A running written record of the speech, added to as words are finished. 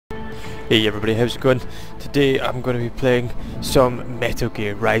Hey everybody, how's it going? Today I'm going to be playing some Metal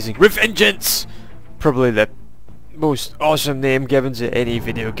Gear Rising Revengeance! Probably the most awesome name given to any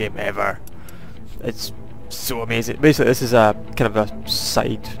video game ever. It's so amazing. Basically this is a kind of a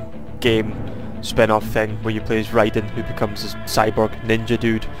side game spin-off thing where you play as Raiden, who becomes this cyborg ninja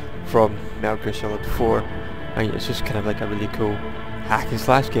dude from Metal Gear Solid 4, and it's just kind of like a really cool hack and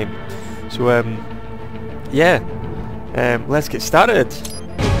slash game. So yeah, let's get started.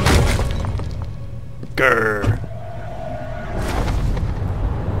 Grr.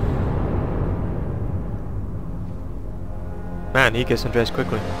 Man, he gets undressed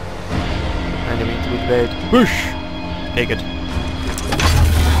quickly. And I mean to go to bed. Whoosh! Naked. And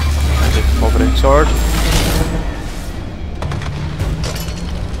a hovering sword.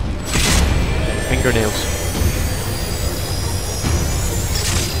 Fingernails.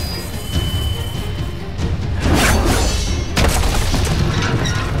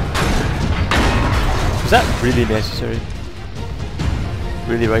 Is that really necessary?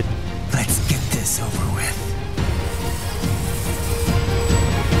 Really right? Let's get this over with.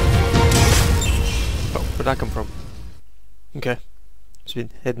 Oh, where'd that come from? Okay. It's been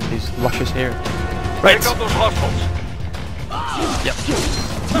hidden in these luscious hair. Right! Take out those hostiles! Yep.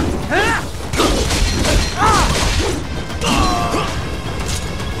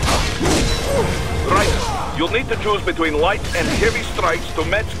 Right, you'll need to choose between light and heavy strikes to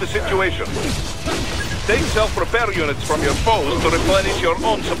match the situation. Take self-repair units from your foes to replenish your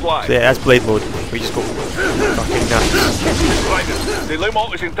own supplies. So yeah, that's blade mode. We just go fucking nuts. Right, the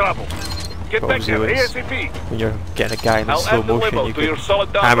limo is in trouble. Get back there ASAP. When you're getting a guy in I'll slow add the motion, limo you to your can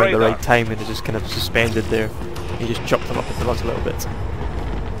solid down hammer at the radar. right time and they're just kind of suspended there. You just chop them up into lots of little bits.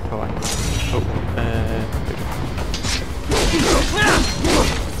 Oh,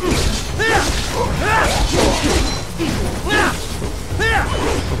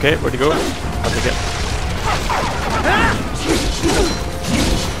 okay, where'd he go? How'd he get?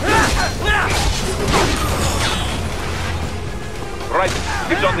 Right,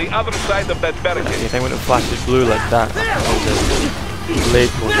 he's on the other side of that barricade. I think when it flashes blue like that, the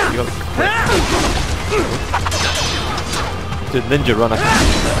blade mode, you got the ninja runner.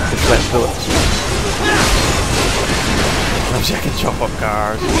 It's like bullets. Obviously I can chop up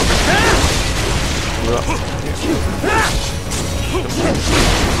cars.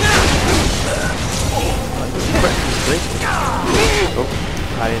 Oh,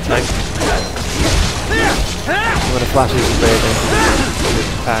 high in time. I'm gonna flash his blade in.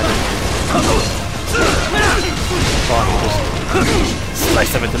 Just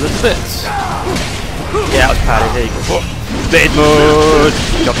slice them into little bits. Yeah, that was parry, there you go. Blade mode!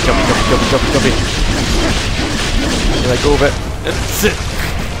 Jumpy, jumpy, jumpy, jumpy, jumpy, jumpy. You let go of it. That's it.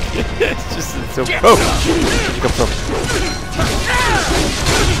 It's just so. Oh! Where'd you come from?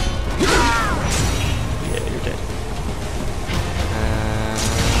 Yeah, you're dead.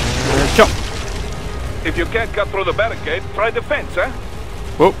 Chop! If you can't cut through the barricade, try the fence, eh?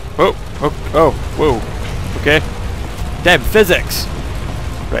 Whoa, whoa, whoa, oh, whoa. Okay. Damn physics!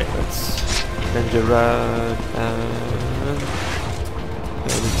 Right, let's ninja run and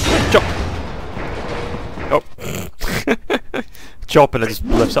chop! Oh. Chop and it just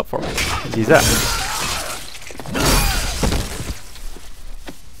lifts up for me. Use that.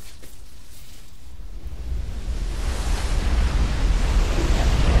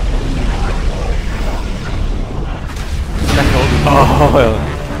 Oh,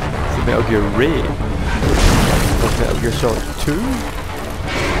 it's a Metal Gear Ray. What's Metal Gear Solid 2?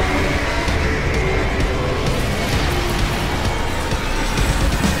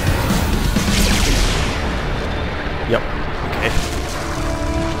 Yep. Okay.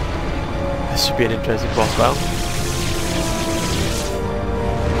 This should be an interesting boss battle.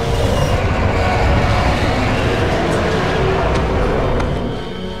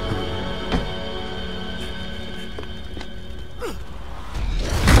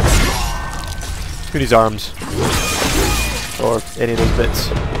 Who needs arms? Or any of those bits?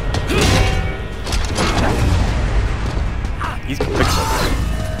 He's got big ones.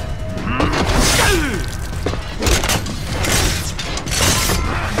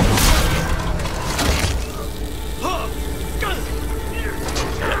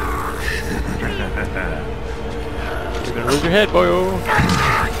 You're gonna lose your head, boyo!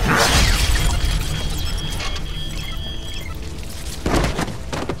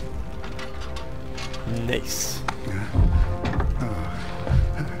 Nice.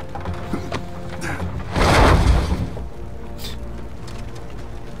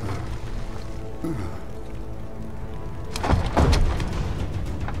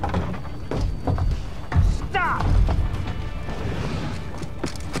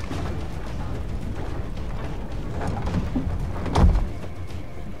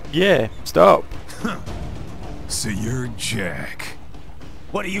 Yeah, stop. So you're Jack.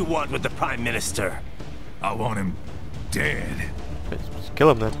 What do you want with the Prime Minister? I want him dead. Let's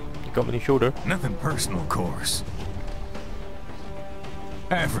kill him then. You got me on your shoulder. Nothing personal, of course.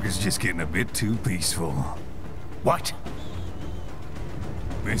 Africa's just getting a bit too peaceful. What?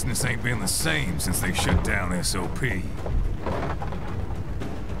 Business ain't been the same since they shut down SOP.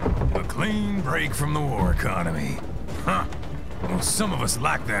 A clean break from the war economy. Huh. Well, some of us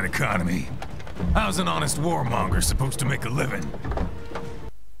like that economy. How's an honest warmonger supposed to make a living?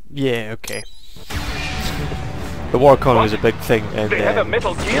 Yeah, okay. The war economy is a big thing in They have a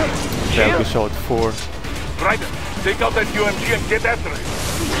metal gear? Metal Gear Solid 4. Right, take out that UMG and get after it.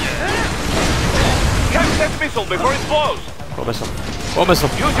 Catch that missile before it blows. What missile? What missile?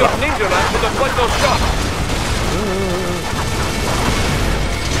 Use your ninja lamp to deflect those shots.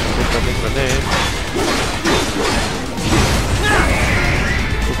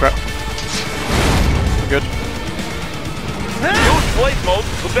 Oh crap. Good. Use blade mode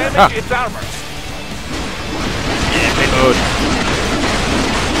to damage its armor. Yeah, blade mode.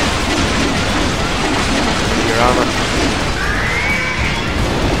 Your armor.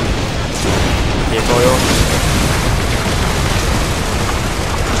 Yeah, boyo.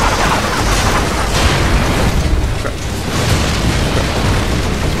 Crap.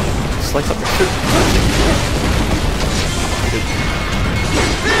 Slice up the food. Good.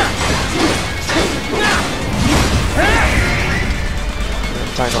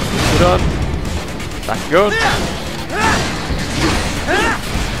 Try not to put on. Back you go.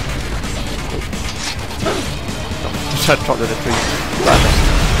 Just try to drop to the tree.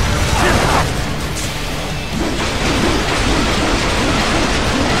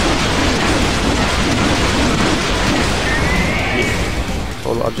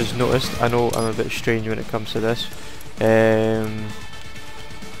 All I've just noticed, I know I'm a bit strange when it comes to this.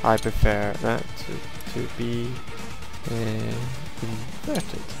 I prefer that to be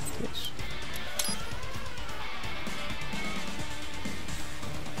inverted. Yes.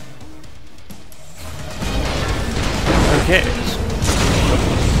 Okay.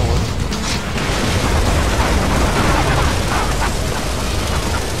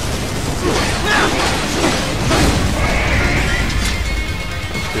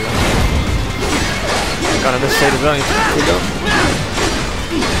 Got on this side as well. Here we go.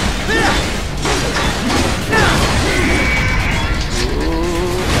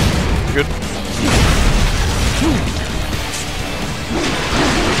 Good.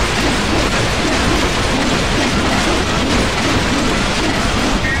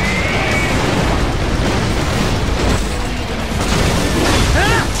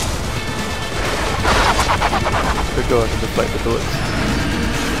 Good go, I can deflect the bullets.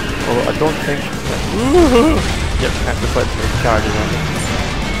 Although I don't think that... Yep, can't deflect the charges on it.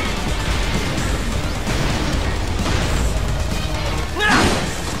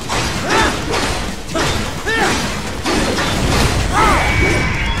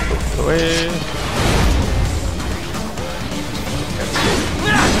 Away.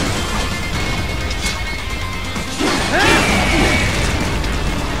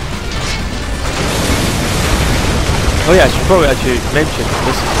 Oh yeah, I should probably actually mention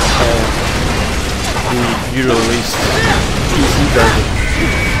this is the new released PC version,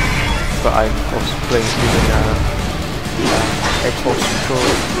 but I'm also playing using Xbox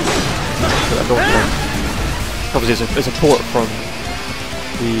controller, so I don't know. Obviously it's a port from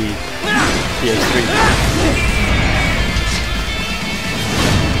the PS3.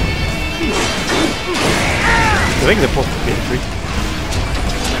 I think it's a port from the PS3.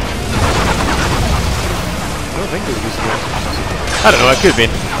 I don't think they were using it. I don't know, it could have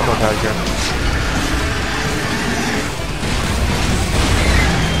been. I'm not entirely sure.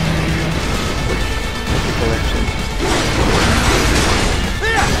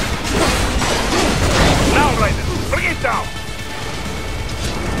 Now, Raiden, bring it down.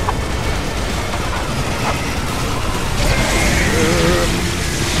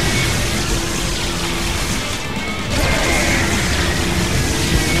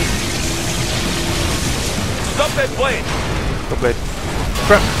 Stop that blade! Stop blade.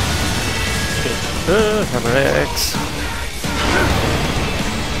 Crap! Okay. Hammer X.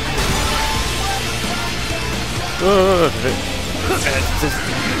 Oh,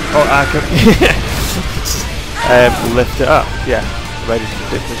 I can lift it up. Yeah. Ready to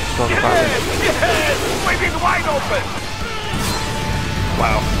dip this strong power. Yes! Swing it wide open!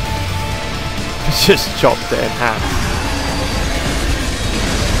 Wow. Just chopped it in half.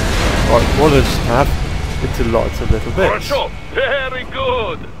 Or more than half. Into lots of little bits. Very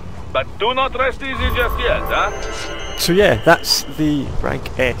good. But do not rest easy just yet, huh? So yeah, that's the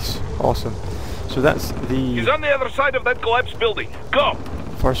rank S. Awesome. So that's He's the on the other side of that collapsed building. Go!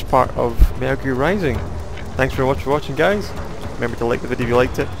 first part of Metal Gear Rising. Thanks very much for watching, guys. Remember to like the video if you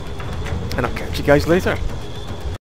liked it. And I'll catch you guys later.